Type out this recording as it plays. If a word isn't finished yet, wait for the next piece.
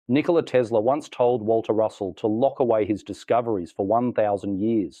Nikola Tesla once told Walter Russell to lock away his discoveries for 1,000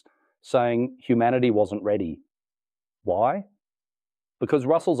 years, saying humanity wasn't ready. Why? Because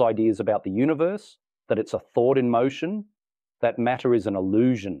Russell's ideas about the universe, that it's a thought in motion, that matter is an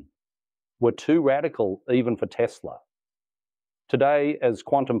illusion, were too radical even for Tesla. Today, as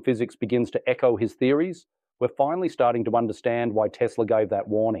quantum physics begins to echo his theories, we're finally starting to understand why Tesla gave that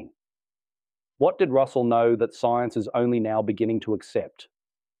warning. What did Russell know that science is only now beginning to accept?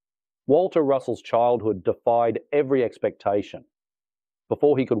 Walter Russell's childhood defied every expectation.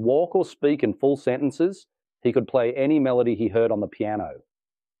 Before he could walk or speak in full sentences, he could play any melody he heard on the piano,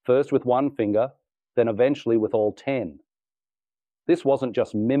 first with one finger, then eventually with all 10. This wasn't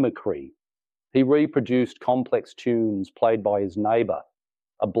just mimicry. He reproduced complex tunes played by his neighbour,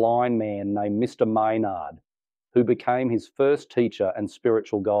 a blind man named Mr. Maynard, who became his first teacher and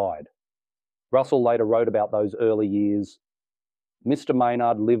spiritual guide. Russell later wrote about those early years. Mr.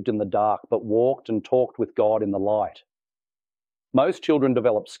 Maynard lived in the dark but walked and talked with God in the light. Most children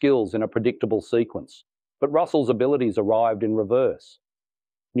develop skills in a predictable sequence, but Russell's abilities arrived in reverse.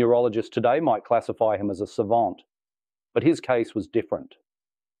 Neurologists today might classify him as a savant, but his case was different.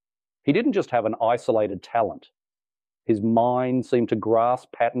 He didn't just have an isolated talent. His mind seemed to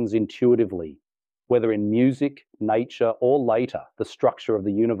grasp patterns intuitively, whether in music, nature, or later, the structure of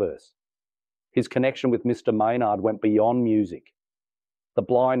the universe. His connection with Mr. Maynard went beyond music. The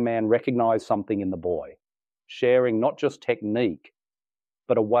blind man recognized something in the boy, sharing not just technique,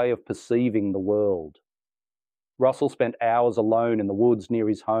 but a way of perceiving the world. Russell spent hours alone in the woods near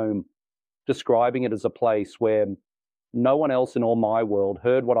his home, describing it as a place where no one else in all my world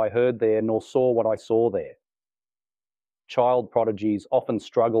heard what I heard there, nor saw what I saw there. Child prodigies often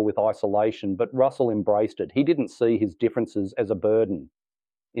struggle with isolation, but Russell embraced it. He didn't see his differences as a burden.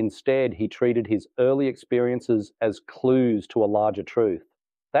 Instead, he treated his early experiences as clues to a larger truth.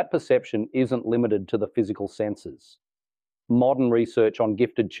 That perception isn't limited to the physical senses. Modern research on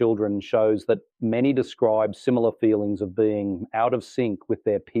gifted children shows that many describe similar feelings of being out of sync with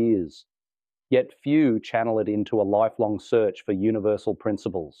their peers, yet few channel it into a lifelong search for universal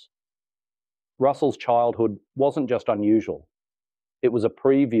principles. Russell's childhood wasn't just unusual. It was a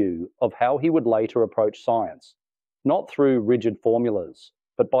preview of how he would later approach science, not through rigid formulas,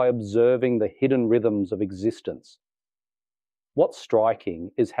 but by observing the hidden rhythms of existence. What's striking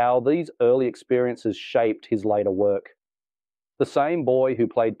is how these early experiences shaped his later work. The same boy who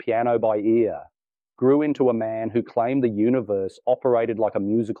played piano by ear grew into a man who claimed the universe operated like a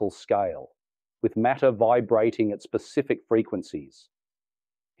musical scale, with matter vibrating at specific frequencies.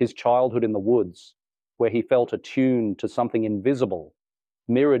 His childhood in the woods, where he felt attuned to something invisible,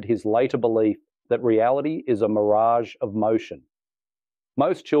 mirrored his later belief that reality is a mirage of motion.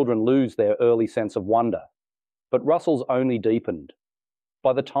 Most children lose their early sense of wonder, but Russell's only deepened.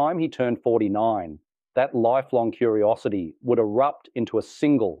 By the time he turned 49, that lifelong curiosity would erupt into a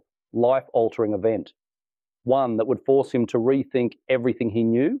single, life-altering event, one that would force him to rethink everything he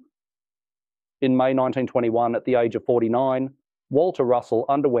knew. In May 1921, at the age of 49, Walter Russell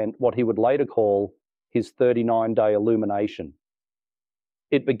underwent what he would later call his 39-day illumination.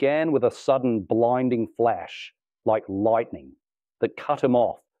 It began with a sudden blinding flash, like lightning, that cut him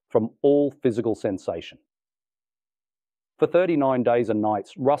off from all physical sensation. For 39 days and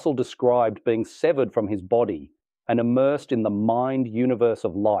nights, Russell described being severed from his body and immersed in the mind universe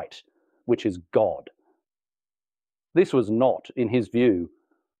of light, which is God. This was not, in his view,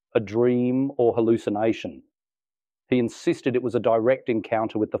 a dream or hallucination. He insisted it was a direct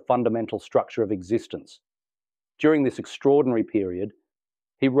encounter with the fundamental structure of existence. During this extraordinary period,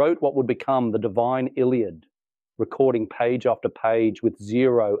 he wrote what would become the divine Iliad, recording page after page with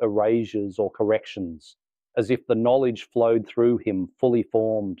zero erasures or corrections, as if the knowledge flowed through him fully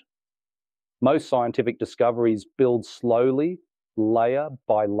formed. Most scientific discoveries build slowly, layer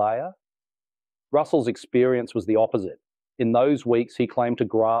by layer. Russell's experience was the opposite. In those weeks, he claimed to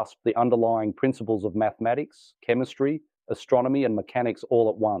grasp the underlying principles of mathematics, chemistry, astronomy, and mechanics all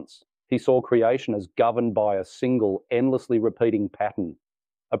at once. He saw creation as governed by a single, endlessly repeating pattern,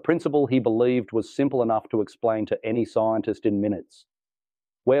 a principle he believed was simple enough to explain to any scientist in minutes.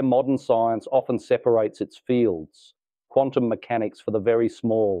 Where modern science often separates its fields, quantum mechanics for the very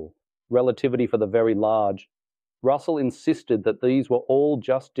small, relativity for the very large, Russell insisted that these were all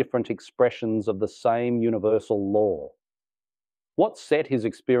just different expressions of the same universal law. What set his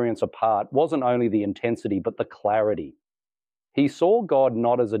experience apart wasn't only the intensity, but the clarity. He saw God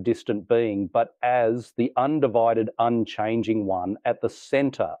not as a distant being, but as the undivided, unchanging one at the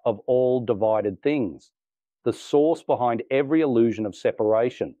center of all divided things, the source behind every illusion of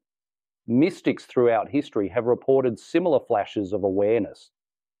separation. Mystics throughout history have reported similar flashes of awareness.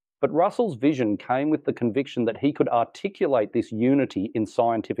 But Russell's vision came with the conviction that he could articulate this unity in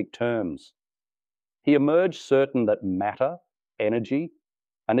scientific terms. He emerged certain that matter, energy,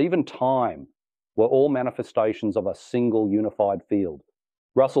 and even time were all manifestations of a single unified field.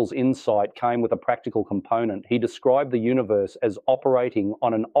 Russell's insight came with a practical component. He described the universe as operating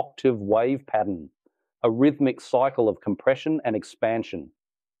on an octave wave pattern, a rhythmic cycle of compression and expansion.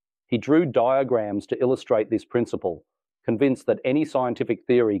 He drew diagrams to illustrate this principle, convinced that any scientific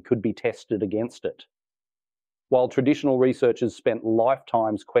theory could be tested against it. While traditional researchers spent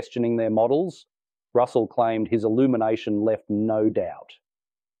lifetimes questioning their models, Russell claimed his illumination left no doubt.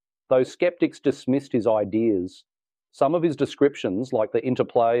 Though skeptics dismissed his ideas, some of his descriptions, like the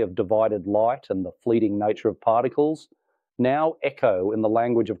interplay of divided light and the fleeting nature of particles, now echo in the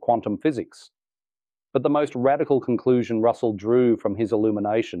language of quantum physics. But the most radical conclusion Russell drew from his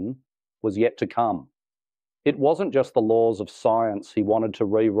illumination was yet to come. It wasn't just the laws of science he wanted to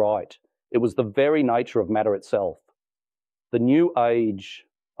rewrite, it was the very nature of matter itself, the new age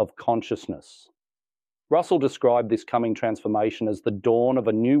of consciousness. Russell described this coming transformation as the dawn of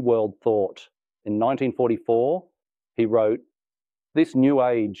a new world thought. In 1944, he wrote, "This new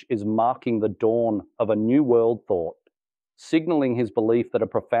age is marking the dawn of a new world thought, signaling his belief that a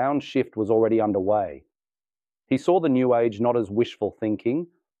profound shift was already underway." He saw the new age not as wishful thinking,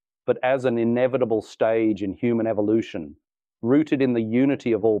 but as an inevitable stage in human evolution, rooted in the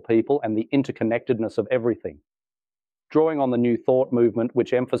unity of all people and the interconnectedness of everything. Drawing on the New Thought movement,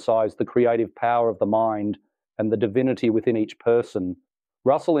 which emphasized the creative power of the mind and the divinity within each person,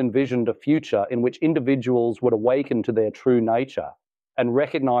 Russell envisioned a future in which individuals would awaken to their true nature and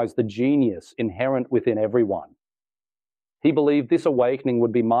recognize the genius inherent within everyone. He believed this awakening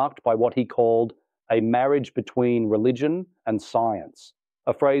would be marked by what he called a marriage between religion and science,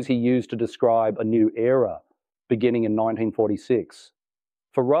 a phrase he used to describe a new era beginning in 1946.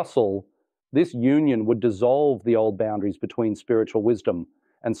 For Russell, this union would dissolve the old boundaries between spiritual wisdom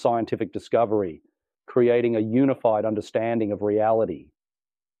and scientific discovery, creating a unified understanding of reality.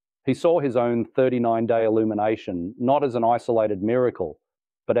 He saw his own 39-day illumination not as an isolated miracle,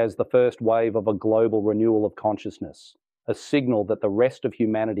 but as the first wave of a global renewal of consciousness, a signal that the rest of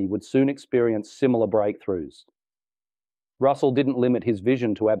humanity would soon experience similar breakthroughs. Russell didn't limit his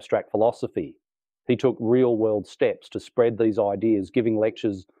vision to abstract philosophy. He took real-world steps to spread these ideas, giving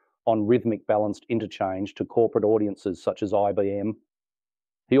lectures on rhythmic balanced interchange to corporate audiences such as IBM.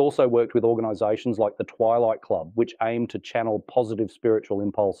 He also worked with organizations like the Twilight Club, which aimed to channel positive spiritual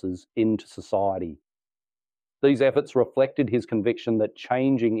impulses into society. These efforts reflected his conviction that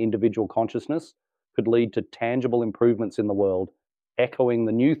changing individual consciousness could lead to tangible improvements in the world, echoing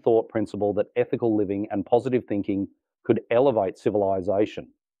the new thought principle that ethical living and positive thinking could elevate civilization.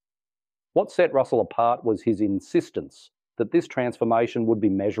 What set Russell apart was his insistence that this transformation would be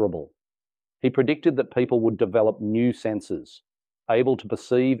measurable. He predicted that people would develop new senses, able to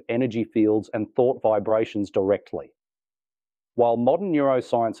perceive energy fields and thought vibrations directly. While modern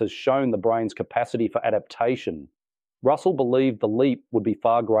neuroscience has shown the brain's capacity for adaptation, Russell believed the leap would be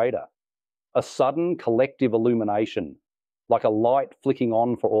far greater. A sudden collective illumination, like a light flicking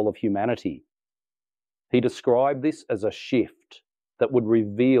on for all of humanity. He described this as a shift that would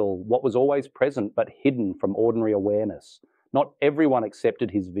reveal what was always present but hidden from ordinary awareness. Not everyone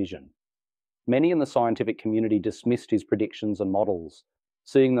accepted his vision. Many in the scientific community dismissed his predictions and models,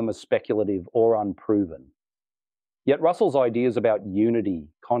 seeing them as speculative or unproven. Yet Russell's ideas about unity,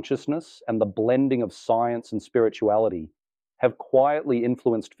 consciousness, and the blending of science and spirituality have quietly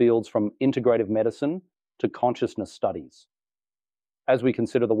influenced fields from integrative medicine to consciousness studies. As we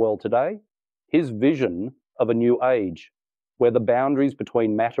consider the world today, his vision of a new age, where the boundaries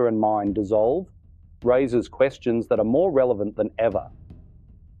between matter and mind dissolve, raises questions that are more relevant than ever.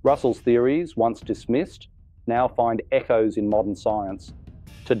 Russell's theories, once dismissed, now find echoes in modern science.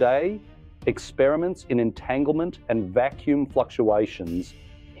 Today, experiments in entanglement and vacuum fluctuations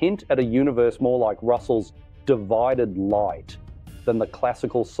hint at a universe more like Russell's divided light than the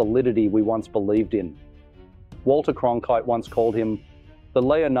classical solidity we once believed in. Walter Cronkite once called him the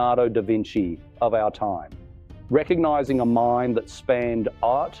Leonardo da Vinci of our time, recognizing a mind that spanned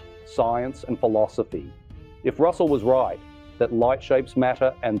art, science, and philosophy. If Russell was right, that light shapes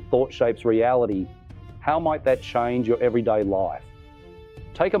matter and thought shapes reality, how might that change your everyday life?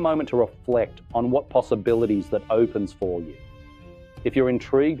 Take a moment to reflect on what possibilities that opens for you. If you're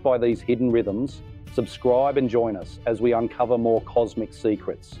intrigued by these hidden rhythms, subscribe and join us as we uncover more cosmic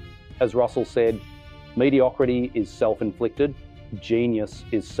secrets. As Russell said, mediocrity is self-inflicted, genius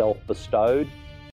is self-bestowed,